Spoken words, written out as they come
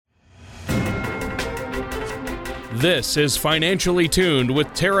This is Financially Tuned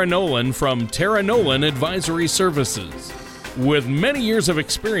with Tara Nolan from Tara Nolan Advisory Services. With many years of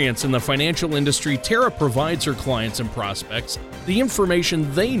experience in the financial industry, Tara provides her clients and prospects the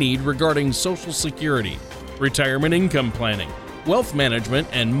information they need regarding Social Security, retirement income planning, wealth management,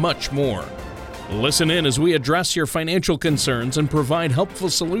 and much more. Listen in as we address your financial concerns and provide helpful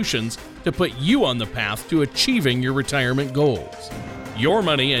solutions to put you on the path to achieving your retirement goals. Your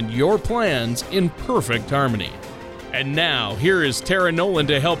money and your plans in perfect harmony. And now, here is Tara Nolan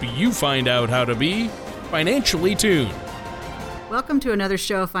to help you find out how to be financially tuned. Welcome to another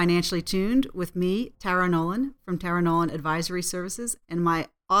show of Financially Tuned with me, Tara Nolan from Tara Nolan Advisory Services, and my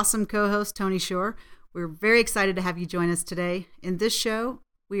awesome co-host, Tony Shore. We're very excited to have you join us today. In this show,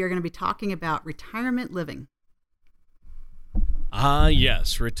 we are going to be talking about retirement living. Ah,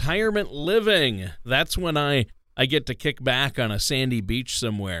 yes, retirement living. That's when I get to kick back on a sandy beach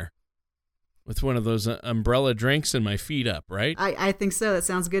somewhere with one of those umbrella drinks and my feet up, right? I think so. That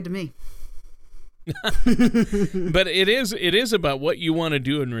sounds good to me. But it is about what you want to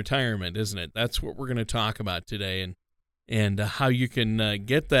do in retirement, isn't it? That's what we're going to talk about today, and how you can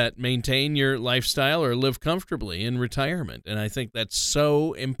get that, maintain your lifestyle or live comfortably in retirement. And I think that's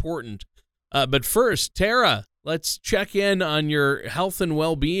so important. But first, Tara, let's check in on your health and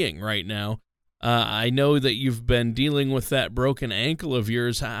well-being right now. I know that you've been dealing with that broken ankle of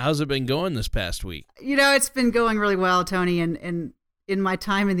yours. How's it been going this past week? You know, it's been going really well, Tony, and in my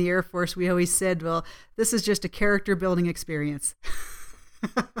time in the Air Force, we always said, well, this is just a character building experience.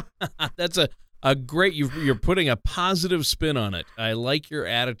 That's a great, you're putting a positive spin on it. I like your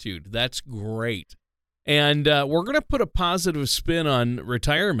attitude. That's great. And we're going to put a positive spin on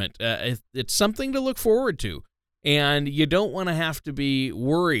retirement. It's something to look forward to. And you don't want to have to be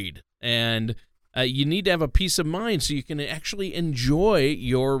worried. And you need to have a peace of mind so you can actually enjoy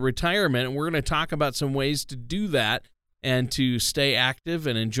your retirement. And we're going to talk about some ways to do that and to stay active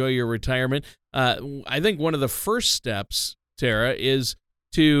and enjoy your retirement. I think one of the first steps, Tara, is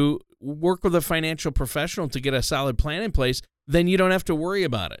to work with a financial professional to get a solid plan in place. Then you don't have to worry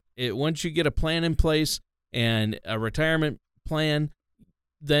about it. Once you get a plan in place and a retirement plan,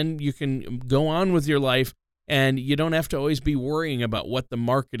 then you can go on with your life, and you don't have to always be worrying about what the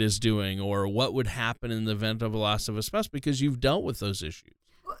market is doing or what would happen in the event of a loss of a spouse, because you've dealt with those issues.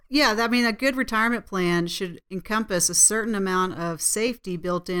 Yeah, I mean, a good retirement plan should encompass a certain amount of safety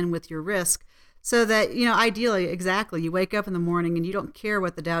built in with your risk so that, you know, ideally, exactly, you wake up in the morning and you don't care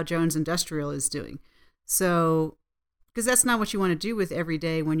what the Dow Jones Industrial is doing. So, because that's not what you want to do with every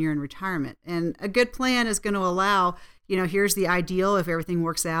day when you're in retirement. And a good plan is going to allow, you know, here's the ideal if everything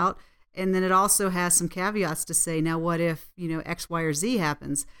works out. And then it also has some caveats to say, now what if, you know, X, Y, or Z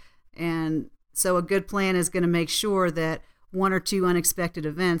happens? And so a good plan is going to make sure that one or two unexpected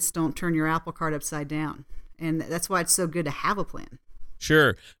events don't turn your apple cart upside down. And that's why it's so good to have a plan.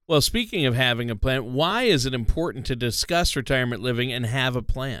 Sure. Well, speaking of having a plan, why is it important to discuss retirement living and have a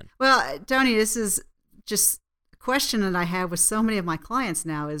plan? Well, Tony, this is just a question that I have with so many of my clients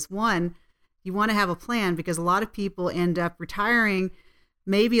now is, one, you want to have a plan because a lot of people end up retiring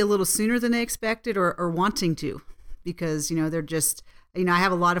maybe a little sooner than they expected or wanting to because, you know, they're just, you know, I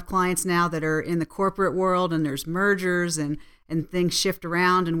have a lot of clients now that are in the corporate world and there's mergers and things shift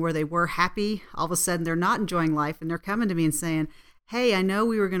around, and where they were happy, all of a sudden they're not enjoying life, and they're coming to me and saying, hey, I know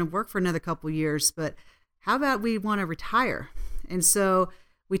we were going to work for another couple of years, but how about we want to retire? And so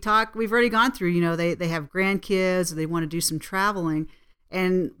we've already gone through, you know, they have grandkids, or they want to do some traveling.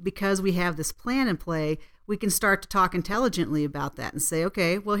 And because we have this plan in play, we can start to talk intelligently about that and say,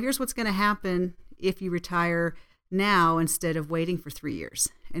 okay, well, here's what's going to happen if you retire now instead of waiting for 3 years.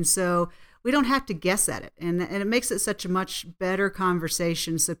 And so we don't have to guess at it. And it makes it such a much better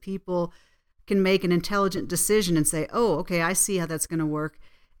conversation so people can make an intelligent decision and say, oh, okay, I see how that's going to work.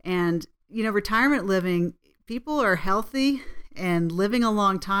 And, you know, retirement living, people are healthy and living a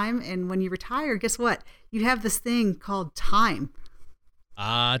long time. And when you retire, guess what? You have this thing called time.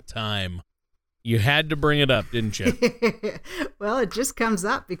 Time. You had to bring it up, didn't you? Well, it just comes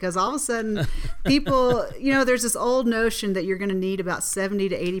up because all of a sudden people, you know, there's this old notion that you're going to need about 70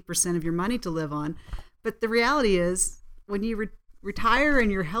 to 80% of your money to live on. But the reality is when you retire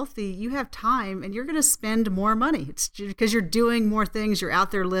and you're healthy, you have time and you're going to spend more money. It's because you're doing more things. You're out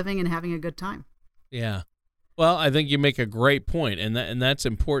there living and having a good time. Yeah. Well, I think you make a great point, and that's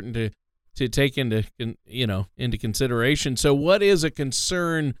important to take into consideration. So what is a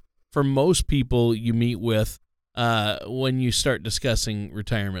concern for most people you meet with when you start discussing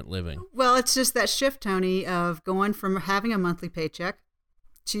retirement living? Well, it's just that shift, Tony, of going from having a monthly paycheck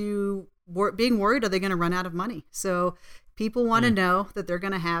to being worried, are they going to run out of money? So people want to know that they're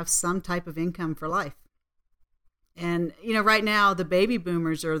going to have some type of income for life. And, right now, the baby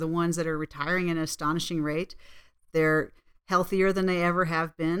boomers are the ones that are retiring at an astonishing rate. They're healthier than they ever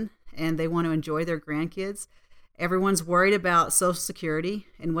have been, and they want to enjoy their grandkids. Everyone's worried about Social Security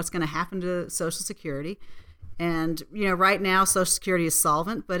and what's going to happen to Social Security. And, right now, Social Security is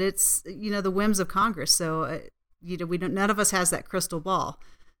solvent, but it's, the whims of Congress. So, none of us has that crystal ball.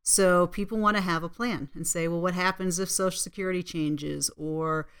 So people want to have a plan and say, well, what happens if Social Security changes,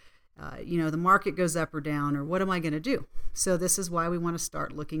 or, the market goes up or down, or what am I going to do? So this is why we want to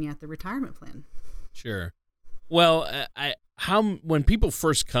start looking at the retirement plan. Sure. Well, when people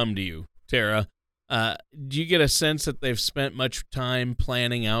first come to you, Tara, do you get a sense that they've spent much time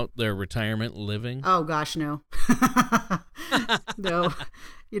planning out their retirement living? Oh, gosh, no. No.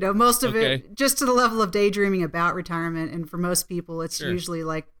 Most of it just to the level of daydreaming about retirement. And for most people, it's usually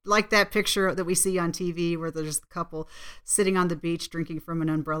like that picture that we see on TV where there's a couple sitting on the beach drinking from an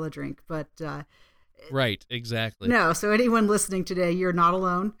umbrella drink. But right, exactly. No. So anyone listening today, you're not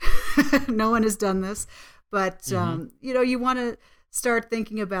alone. No one has done this. But, you want to start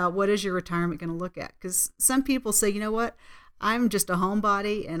thinking about what is your retirement going to look at? Because some people say, you know what? I'm just a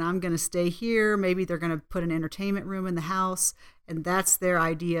homebody and I'm going to stay here. Maybe they're going to put an entertainment room in the house, and that's their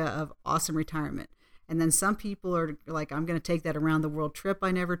idea of awesome retirement. And then some people are like, I'm going to take that around the world trip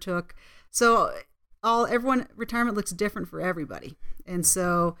I never took. So retirement looks different for everybody. And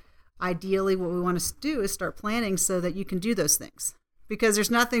so ideally what we want to do is start planning so that you can do those things, because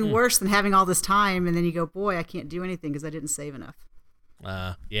there's nothing worse than having all this time and then you go, boy, I can't do anything because I didn't save enough.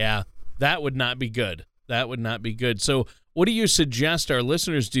 Yeah, that would not be good. That would not be good. So what do you suggest our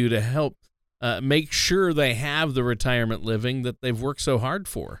listeners do to help make sure they have the retirement living that they've worked so hard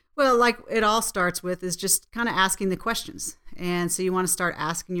for? Well, like it all starts with is just kind of asking the questions. And so you want to start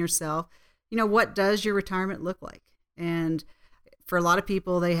asking yourself, what does your retirement look like? And for a lot of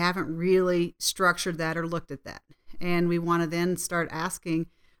people, they haven't really structured that or looked at that. And we want to then start asking,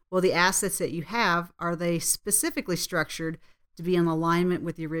 well, the assets that you have, are they specifically structured to be in alignment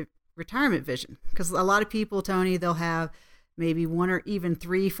with your retirement vision? Because a lot of people, Tony, they'll have maybe one or even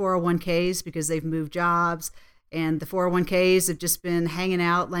three 401ks because they've moved jobs, and the 401ks have just been hanging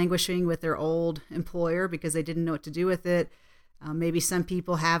out, languishing with their old employer because they didn't know what to do with it. Maybe some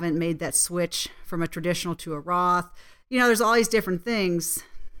people haven't made that switch from a traditional to a Roth. There's all these different things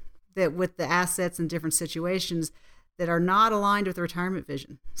that with the assets in different situations that are not aligned with the retirement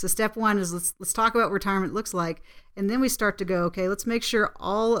vision. So step one is let's talk about what retirement looks like. And then we start to go, okay, let's make sure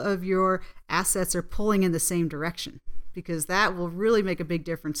all of your assets are pulling in the same direction, because that will really make a big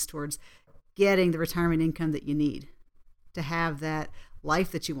difference towards getting the retirement income that you need to have that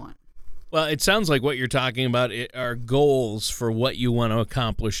life that you want. Well, it sounds like what you're talking about are goals for what you want to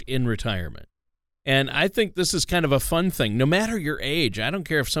accomplish in retirement. And I think this is kind of a fun thing. No matter your age, I don't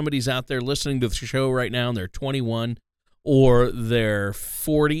care if somebody's out there listening to the show right now and they're 21 or they're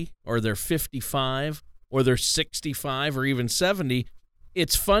 40 or they're 55 or they're 65 or even 70.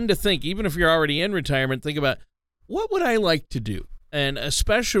 It's fun to think, even if you're already in retirement, think about, what would I like to do? And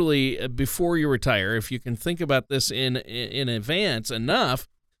especially before you retire, if you can think about this in advance enough,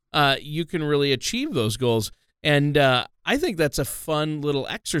 you can really achieve those goals. And I think that's a fun little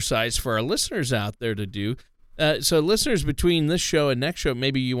exercise for our listeners out there to do. So listeners, between this show and next show,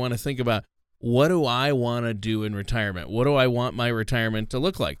 maybe you want to think about, what do I want to do in retirement? What do I want my retirement to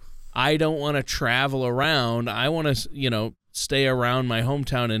look like? I don't want to travel around. I want to, stay around my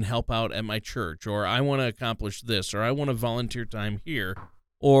hometown and help out at my church, or I want to accomplish this, or I want to volunteer time here,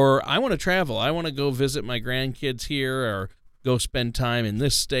 or I want to travel. I want to go visit my grandkids here, or go spend time in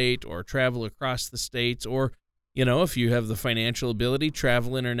this state, or travel across the states, or if you have the financial ability,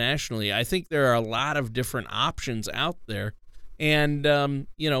 travel internationally. I think there are a lot of different options out there. And,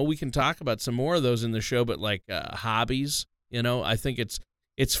 we can talk about some more of those in the show, but like hobbies, I think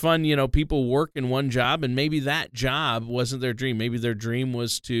it's fun. People work in one job and maybe that job wasn't their dream. Maybe their dream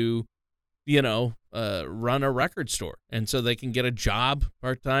was to, run a record store. And so they can get a job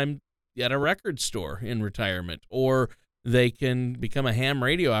part-time at a record store in retirement, or they can become a ham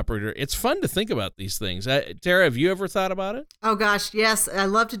radio operator. It's fun to think about these things. Tara, have you ever thought about it? Oh, gosh, yes. I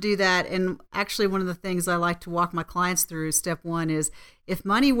love to do that. And actually, one of the things I like to walk my clients through, step one, is if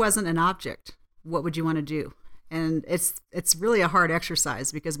money wasn't an object, what would you want to do? And it's really a hard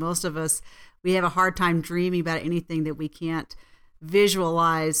exercise, because most of us, we have a hard time dreaming about anything that we can't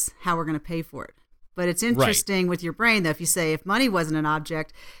visualize how we're going to pay for it. But it's interesting with your brain, though, if you say, if money wasn't an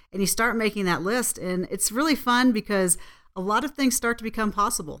object, and you start making that list, and it's really fun because a lot of things start to become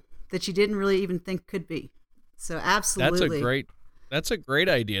possible that you didn't really even think could be. So absolutely. That's a great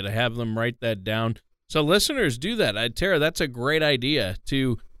idea to have them write that down. So listeners, do that. Tara, that's a great idea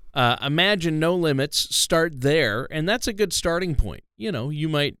to imagine no limits, start there, and that's a good starting point.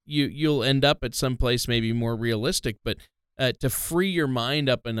 You'll end up at some place maybe more realistic, but to free your mind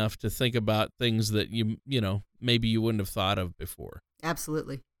up enough to think about things that maybe you wouldn't have thought of before.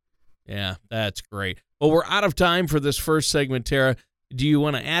 Absolutely. Yeah, that's great. Well, we're out of time for this first segment, Tara. Do you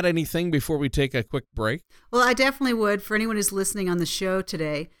want to add anything before we take a quick break? Well, I definitely would. For anyone who's listening on the show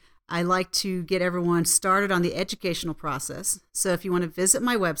today, I like to get everyone started on the educational process. So if you want to visit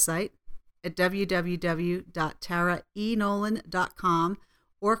my website at www.taraenolan.com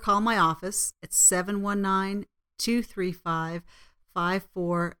or call my office at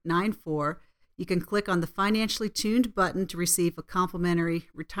 719-235-5494. You can click on the Financially Tuned button to receive a complimentary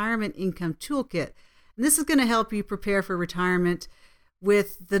retirement income toolkit. And this is going to help you prepare for retirement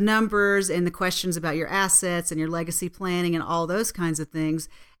with the numbers and the questions about your assets and your legacy planning and all those kinds of things.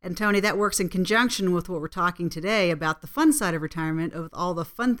 And Tony, that works in conjunction with what we're talking today about the fun side of retirement, with all the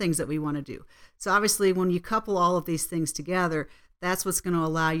fun things that we want to do. So obviously, when you couple all of these things together, that's what's going to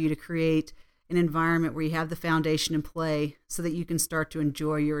allow you to create an environment where you have the foundation in play so that you can start to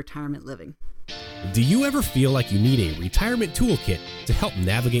enjoy your retirement living. Do you ever feel like you need a retirement toolkit to help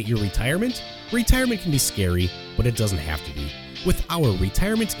navigate your retirement? Retirement can be scary, but it doesn't have to be. With our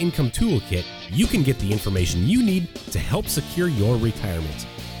Retirement Income Toolkit, you can get the information you need to help secure your retirement.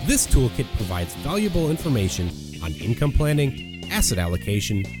 This toolkit provides valuable information on income planning, asset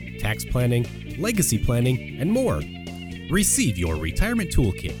allocation, tax planning, legacy planning, and more. Receive your Retirement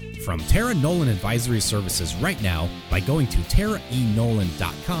Toolkit from Tara Nolan Advisory Services right now by going to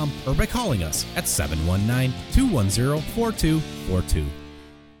taraenolan.com or by calling us at 719-210-4242.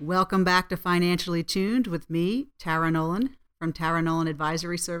 Welcome back to Financially Tuned with me, Tara Nolan, from Tara Nolan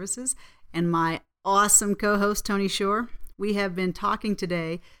Advisory Services, and my awesome co-host, Tony Shore. We have been talking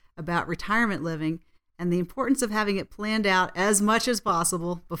today about retirement living and the importance of having it planned out as much as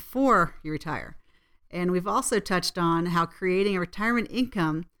possible before you retire. And we've also touched on how creating a retirement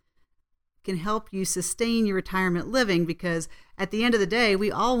income can help you sustain your retirement living, because at the end of the day,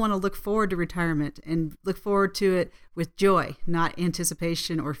 we all want to look forward to retirement and look forward to it with joy, not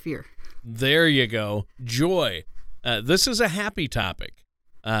anticipation or fear. There you go. Joy. This is a happy topic.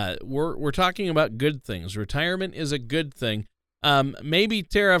 We're talking about good things. Retirement is a good thing. Maybe,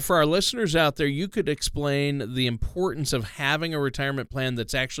 Tara, for our listeners out there, you could explain the importance of having a retirement plan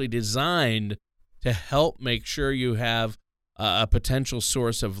that's actually designed to help make sure you have a potential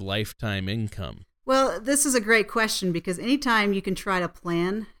source of lifetime income. Well, this is a great question, because anytime you can try to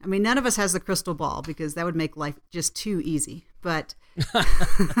plan, I mean, none of us has the crystal ball, because that would make life just too easy. But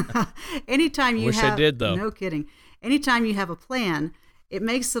anytime you I did, though. No kidding. Anytime you have a plan, it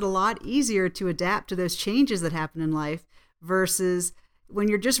makes it a lot easier to adapt to those changes that happen in life versus when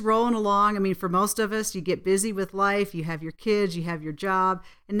you're just rolling along. I mean, for most of us, you get busy with life, you have your kids, you have your job,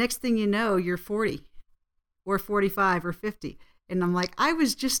 and next thing you know, you're 40 or 45 or 50. And I'm like, I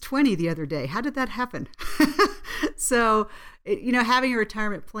was just 20 the other day. How did that happen? So, having a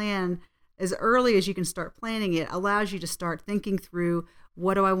retirement plan as early as you can start planning it allows you to start thinking through,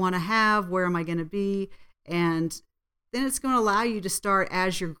 what do I want to have? Where am I going to be? And then it's going to allow you to start,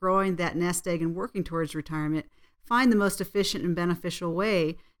 as you're growing that nest egg and working towards retirement, find the most efficient and beneficial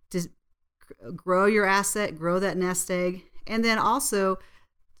way to grow your asset, grow that nest egg. And then also,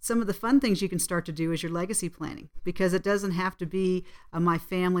 some of the fun things you can start to do is your legacy planning, because it doesn't have to be my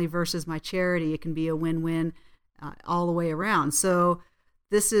family versus my charity. It can be a win-win all the way around. So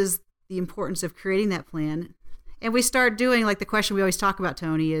this is the importance of creating that plan. And we start doing, like the question we always talk about,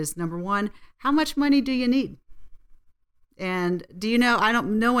 Tony, is number one, how much money do you need? And do you know,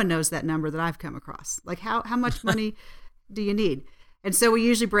 no one knows that number that I've come across. Like how much money do you need? And so we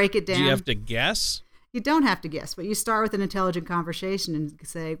usually break it down. Do you have to guess? You don't have to guess, but you start with an intelligent conversation and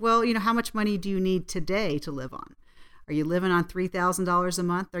say, well, how much money do you need today to live on? Are you living on $3,000 a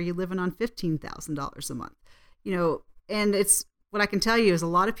month? Are you living on $15,000 a month? And it's, what I can tell you is a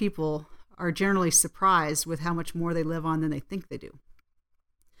lot of people are generally surprised with how much more they live on than they think they do.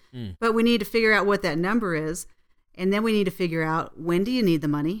 But we need to figure out what that number is. And then we need to figure out, when do you need the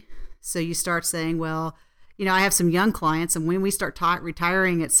money? So you start saying, well, I have some young clients, and when we start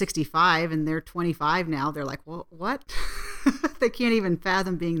retiring at 65 and they're 25 now, they're like, well, what? They can't even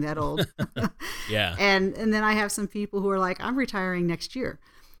fathom being that old. Yeah. And then I have some people who are like, I'm retiring next year.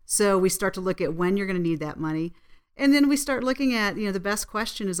 So we start to look at when you're going to need that money. And then we start looking at, the best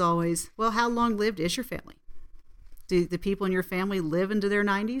question is always, well, how long lived is your family? Do the people in your family live into their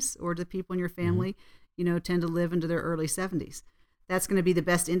 90s, or do the people in your family, tend to live into their early 70s? That's going to be the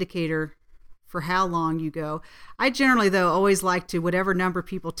best indicator for how long you go. I generally, though, always like to, whatever number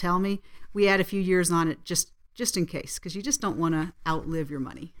people tell me, we add a few years on it just in case, because you just don't want to outlive your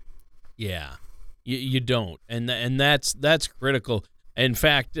money. Yeah, you don't, and that's critical. In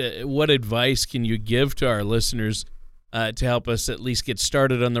fact, what advice can you give to our listeners to help us at least get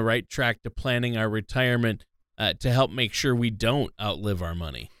started on the right track to planning our retirement to help make sure we don't outlive our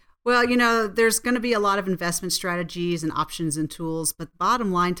money? Well, there's going to be a lot of investment strategies and options and tools, but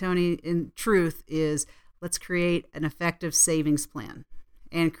bottom line, Tony, in truth, is let's create an effective savings plan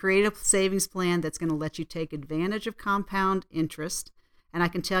and create a savings plan that's going to let you take advantage of compound interest. And I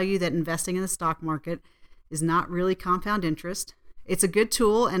can tell you that investing in the stock market is not really compound interest. It's a good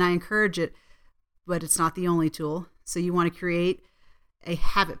tool, and I encourage it, but it's not the only tool. So you want to create a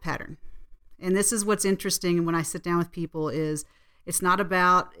habit pattern. And this is what's interesting when I sit down with people is it's not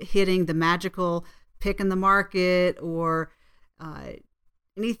about hitting the magical pick in the market or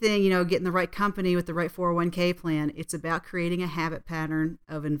anything, getting the right company with the right 401k plan. It's about creating a habit pattern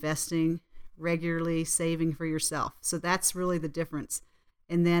of investing regularly, saving for yourself. So that's really the difference.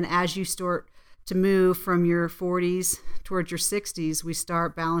 And then as you start to move from your 40s towards your 60s, we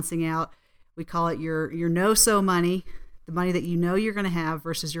start balancing out. We call it your no-so money, the money that you know you're going to have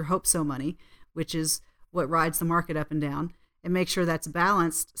versus your hope-so money, which is what rides the market up and down, and make sure that's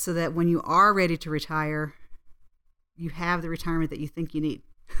balanced so that when you are ready to retire, you have the retirement that you think you need.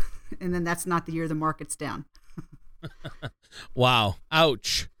 And then that's not the year the market's down. Wow.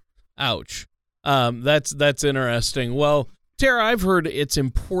 Ouch. That's interesting. Well, Tara, I've heard it's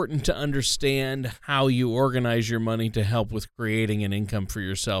important to understand how you organize your money to help with creating an income for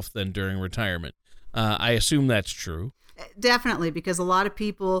yourself then during retirement. I assume that's true. Definitely, because a lot of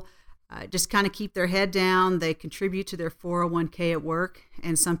people just kind of keep their head down. They contribute to their 401k at work,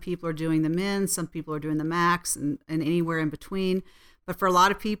 and some people are doing the min, some people are doing the max, and anywhere in between. But for a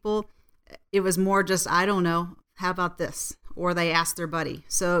lot of people, it was more just, I don't know, how about this? Or they asked their buddy.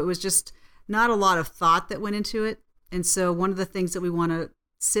 So it was just not a lot of thought that went into it. And so one of the things that we want to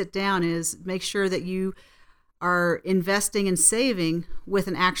sit down is make sure that you are investing and saving with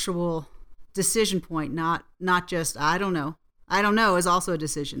an actual decision point, not just, I don't know. I don't know is also a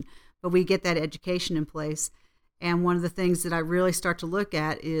decision, but we get that education in place. And one of the things that I really start to look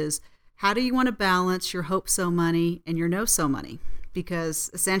at is how do you want to balance your hope-so money and your no-so money? Because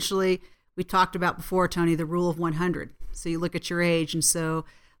essentially, we talked about before, Tony, the rule of 100. So you look at your age, and so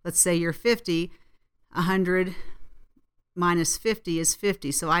let's say you're 50, 100 minus 50 is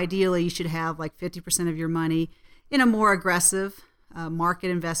 50. So ideally, you should have like 50% of your money in a more aggressive market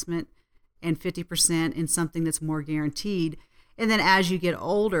investment and 50% in something that's more guaranteed. And then as you get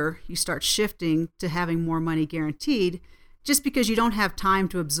older, you start shifting to having more money guaranteed just because you don't have time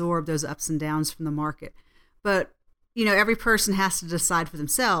to absorb those ups and downs from the market. But, every person has to decide for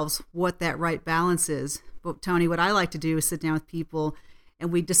themselves what that right balance is. But Tony, what I like to do is sit down with people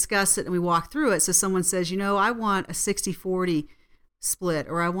and we discuss it and we walk through it. So someone says, I want a 60-40 split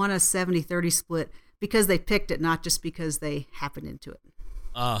or I want a 70-30 split because they picked it, not just because they happened into it.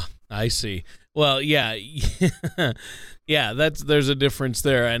 I see. Well, yeah, there's a difference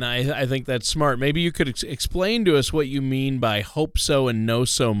there, and I think that's smart. Maybe you could explain to us what you mean by hope-so and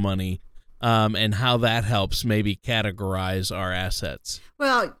no-so money, and how that helps maybe categorize our assets.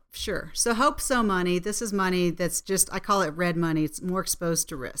 Well, sure. So hope-so money, this is money that's just, I call it red money. It's more exposed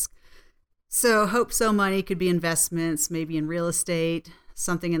to risk. So hope-so money could be investments, maybe in real estate,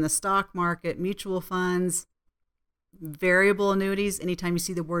 something in the stock market, mutual funds, variable annuities. Anytime you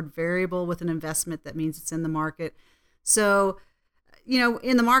see the word variable with an investment, that means it's in the market. So,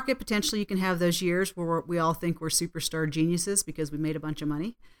 in the market, potentially you can have those years where we all think we're superstar geniuses because we made a bunch of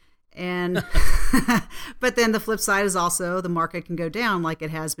money. And, but then the flip side is also the market can go down like it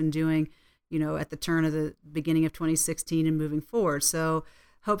has been doing, at the turn of the beginning of 2016 and moving forward. So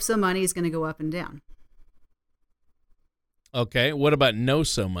hope-so money is going to go up and down. Okay. What about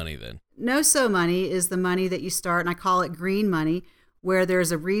no-so money then? No-so money is the money that you start, and I call it green money, where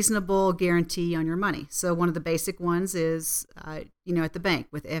there's a reasonable guarantee on your money. So one of the basic ones is, at the bank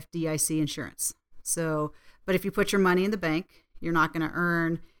with FDIC insurance. So, but if you put your money in the bank, you're not going to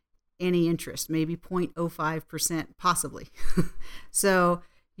earn any interest, maybe 0.05% possibly. So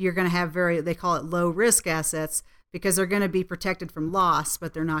you're going to have they call it low risk assets because they're going to be protected from loss,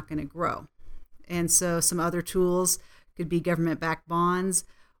 but they're not going to grow. And so some other tools could be government-backed bonds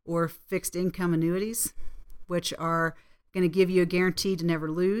or fixed income annuities, which are going to give you a guarantee to never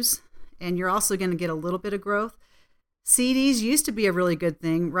lose. And you're also going to get a little bit of growth. CDs used to be a really good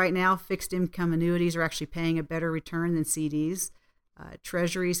thing. Right now, fixed income annuities are actually paying a better return than CDs.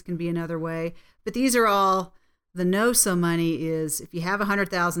 Treasuries can be another way. But these are all, the no-so money is if you have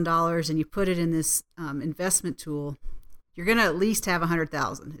 $100,000 and you put it in this investment tool, you're going to at least have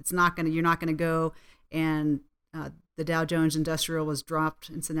 $100,000. You're not going to go and the Dow Jones Industrial was dropped,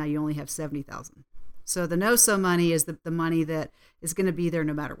 and so now you only have 70,000. So the no-so money is the money that is going to be there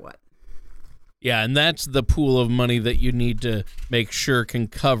no matter what. Yeah, and that's the pool of money that you need to make sure can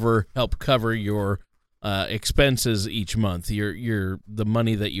help cover your expenses each month. The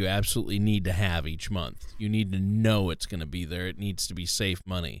money that you absolutely need to have each month. You need to know it's going to be there. It needs to be safe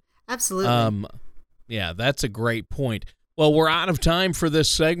money. Absolutely. Yeah, that's a great point. Well, we're out of time for this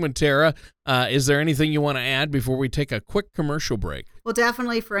segment, Tara. Is there anything you want to add before we take a quick commercial break? Well,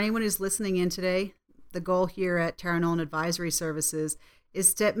 definitely for anyone who's listening in today, the goal here at Tara Nolan Advisory Services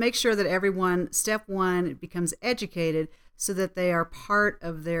is to make sure that everyone, step one, becomes educated so that they are part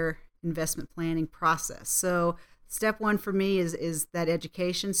of their investment planning process. So step one for me is that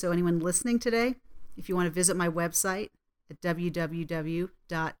education. So anyone listening today, if you want to visit my website at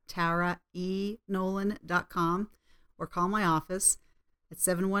www.taraenolan.com or call my office at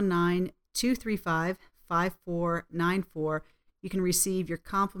 719-235-5494, you can receive your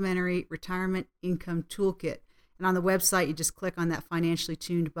complimentary retirement income toolkit. And on the website, you just click on that financially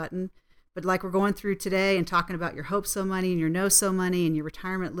tuned button. But like we're going through today and talking about your hope-so money and your no-so money and your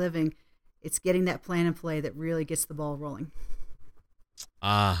retirement living, it's getting that plan in play that really gets the ball rolling.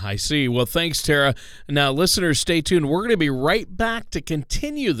 I see. Well, thanks, Tara. Now, listeners, stay tuned. We're going to be right back to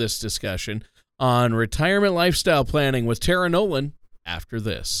continue this discussion on retirement lifestyle planning with Tara Nolan after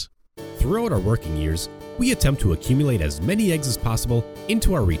this. Throughout our working years, we attempt to accumulate as many eggs as possible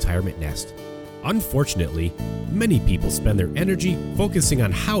into our retirement nest. Unfortunately, many people spend their energy focusing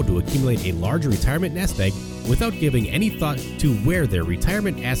on how to accumulate a large retirement nest egg without giving any thought to where their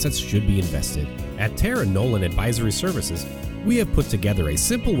retirement assets should be invested. At Tara Nolan Advisory Services, we have put together a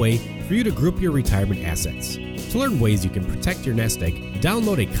simple way for you to group your retirement assets. To learn ways you can protect your nest egg,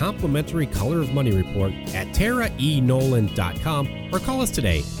 download a complimentary Color of Money report at taraenolan.com or call us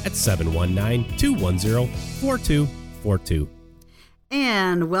today at 719-210-4242.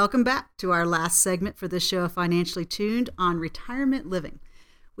 And welcome back to our last segment for this show of Financially Tuned on retirement living.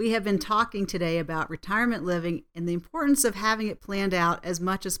 We have been talking today about retirement living and the importance of having it planned out as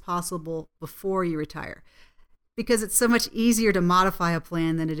much as possible before you retire, because it's so much easier to modify a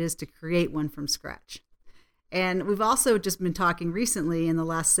plan than it is to create one from scratch. And we've also just been talking recently in the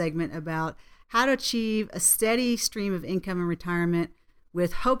last segment about how to achieve a steady stream of income in retirement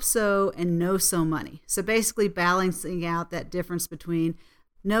with hope-so and no-so money. So basically balancing out that difference between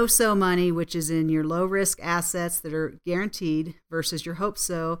no-so money, which is in your low-risk assets that are guaranteed, versus your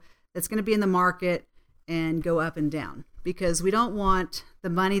hope-so that's going to be in the market and go up and down. Because we don't want the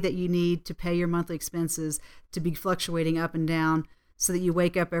money that you need to pay your monthly expenses to be fluctuating up and down so that you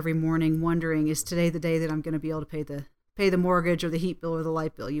wake up every morning wondering, is today the day that I'm going to be able to pay the mortgage or the heat bill or the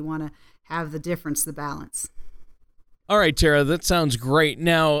light bill? You want to have the difference, the balance. All right, Tara, that sounds great.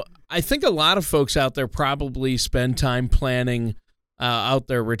 Now, I think a lot of folks out there probably spend time planning out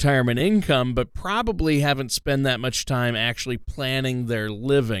their retirement income, but probably haven't spent that much time actually planning their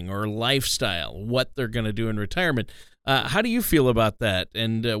living or lifestyle, what they're going to do in retirement. How do you feel about that?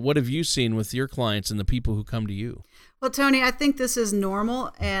 And what have you seen with your clients and the people who come to you? Well, Tony, I think this is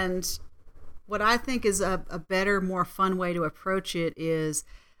normal. And what I think is a better, more fun way to approach it is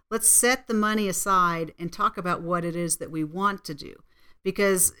let's set the money aside and talk about what it is that we want to do.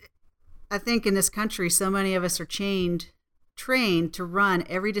 Because I think in this country, so many of us are trained to run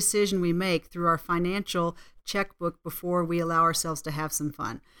every decision we make through our financial checkbook before we allow ourselves to have some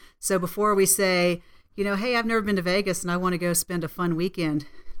fun. So before we say, hey, I've never been to Vegas and I want to go spend a fun weekend,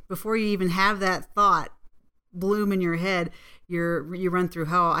 before you even have that thought bloom in your head, you run through,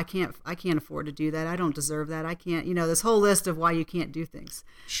 I can't afford to do that. I don't deserve that. I can't, this whole list of why you can't do things.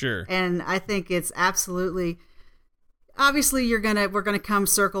 Sure. And I think it's absolutely, obviously we're going to come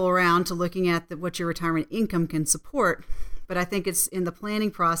circle around to looking at what your retirement income can support. But I think it's in the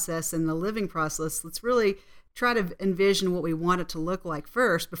planning process and the living process, let's really try to envision what we want it to look like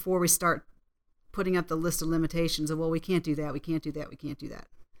first before we start putting up the list of limitations of, well, we can't do that, we can't do that, we can't do that.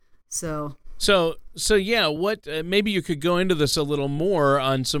 So yeah, what maybe you could go into this a little more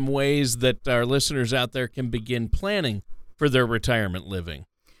on some ways that our listeners out there can begin planning for their retirement living.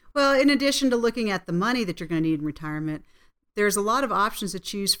 Well, in addition to looking at the money that you're going to need in retirement, there's a lot of options to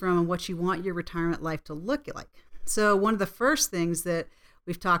choose from and what you want your retirement life to look like. So one of the first things that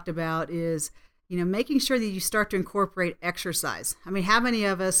we've talked about is, making sure that you start to incorporate exercise. I mean, how many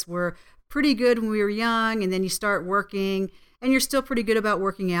of us were pretty good when we were young, and then you start working and you're still pretty good about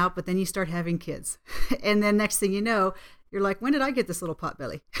working out, but then you start having kids. And then next thing you know, you're like, when did I get this little pot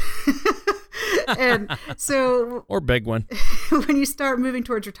belly? And so, or big one. When you start moving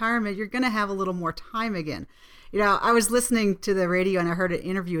towards retirement, you're going to have a little more time again. I was listening to the radio and I heard an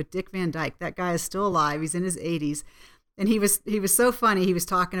interview with Dick Van Dyke. That guy is still alive. He's in his 80s. And he was so funny. He was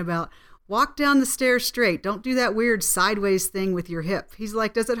talking about walk down the stairs straight. Don't do that weird sideways thing with your hip. He's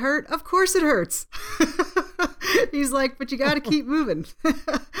like, does it hurt? Of course it hurts. He's like, but you got to keep moving.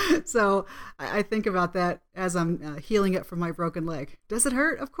 So I think about that as I'm healing up from my broken leg. Does it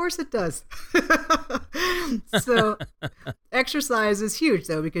hurt? Of course it does. So exercise is huge,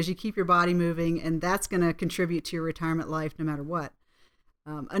 though, because you keep your body moving, and that's going to contribute to your retirement life no matter what.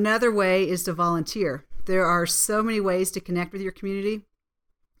 Another way is to volunteer. There are so many ways to connect with your community.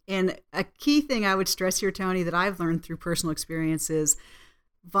 And a key thing I would stress here, Tony, that I've learned through personal experience is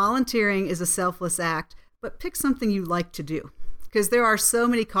volunteering is a selfless act, but pick something you like to do. Because there are so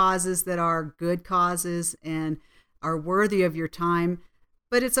many causes that are good causes and are worthy of your time,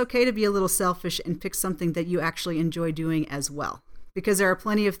 but it's okay to be a little selfish and pick something that you actually enjoy doing as well. Because there are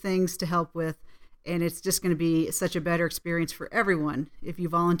plenty of things to help with, and it's just going to be such a better experience for everyone if you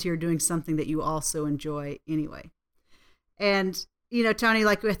volunteer doing something that you also enjoy anyway. And, Tony,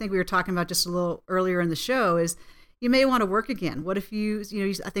 like I think we were talking about just a little earlier in the show, is you may want to work again. What if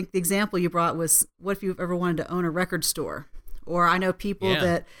I think the example you brought was, what if you've ever wanted to own a record store? Or I know people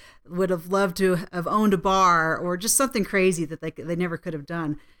that would have loved to have owned a bar, or just something crazy that they never could have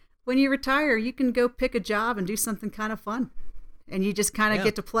done. When you retire, you can go pick a job and do something kind of fun. And you just kind of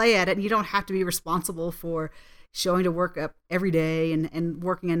get to play at it. And you don't have to be responsible for showing to work up every day and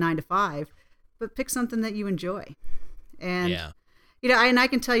working a 9 to 5, but pick something that you enjoy. And, and I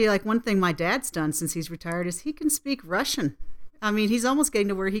can tell you, like, one thing my dad's done since he's retired is he can speak Russian. I mean, he's almost getting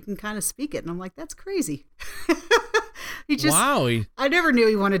to where he can kind of speak it. And I'm like, that's crazy. Wow. I never knew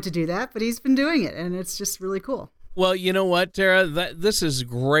he wanted to do that, but he's been doing it. And it's just really cool. Well, you know what, Tara? This is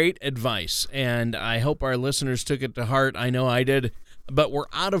great advice, and I hope our listeners took it to heart. I know I did, but we're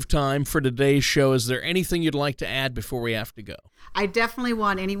out of time for today's show. Is there anything you'd like to add before we have to go? I definitely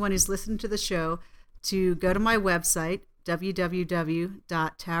want anyone who's listening to the show to go to my website,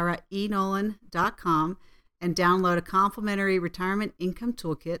 www.taraenolan.com, and download a complimentary retirement income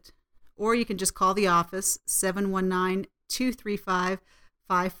toolkit, or you can just call the office,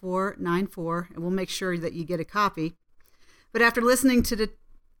 719-235-5494, and we'll make sure that you get a copy. But after listening to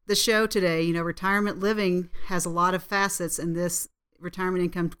the show today, retirement living has a lot of facets, and this retirement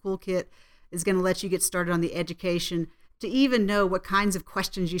income toolkit is going to let you get started on the education to even know what kinds of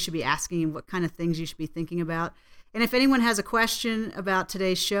questions you should be asking and what kind of things you should be thinking about. And if anyone has a question about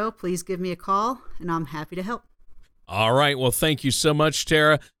today's show, please give me a call, and I'm happy to help. All right. Well, thank you so much,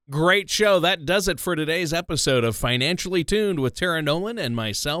 Tara. Great show. That does it for today's episode of Financially Tuned with Tara Nolan and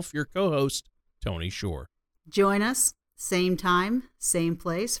myself, your co-host, Tony Shore. Join us, same time, same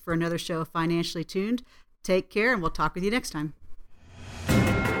place, for another show of Financially Tuned. Take care, and we'll talk with you next time.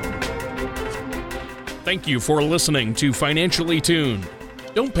 Thank you for listening to Financially Tuned.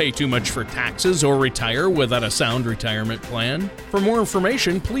 Don't pay too much for taxes or retire without a sound retirement plan. For more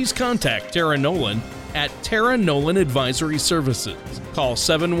information, please contact Tara Nolan at Tara Nolan Advisory Services. Call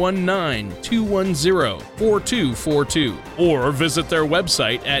 719-210-4242 or visit their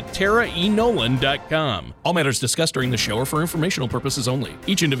website at taraenolan.com. All matters discussed during the show are for informational purposes only.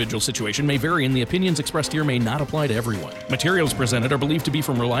 Each individual situation may vary, and the opinions expressed here may not apply to everyone. Materials presented are believed to be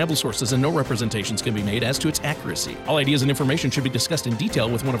from reliable sources, and no representations can be made as to its accuracy. All ideas and information should be discussed in detail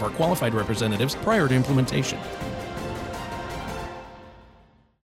with one of our qualified representatives prior to implementation.